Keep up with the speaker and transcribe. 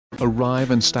Arrive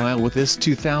in style with this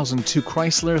 2002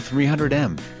 Chrysler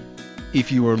 300M.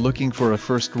 If you are looking for a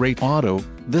first-rate auto,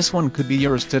 this one could be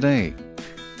yours today.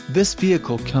 This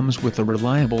vehicle comes with a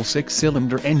reliable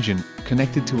 6-cylinder engine,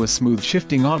 connected to a smooth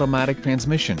shifting automatic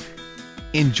transmission.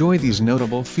 Enjoy these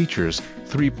notable features: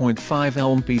 3.5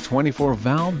 LMP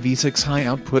 24-valve V6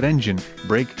 high-output engine,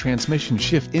 brake transmission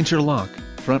shift interlock,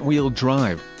 front-wheel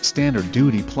drive, standard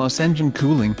duty plus engine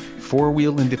cooling,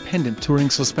 4-wheel independent touring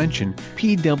suspension,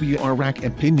 PWR rack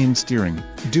and pinion steering,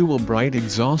 dual bright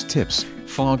exhaust tips,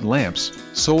 fog lamps,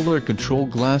 solar control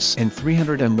glass and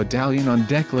 300M medallion on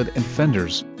deck lid and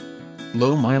fenders.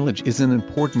 Low mileage is an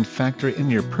important factor in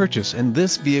your purchase, and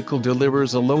this vehicle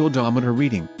delivers a low odometer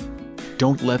reading.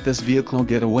 Don't let this vehicle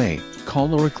get away.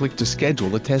 Call or click to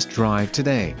schedule a test drive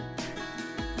today.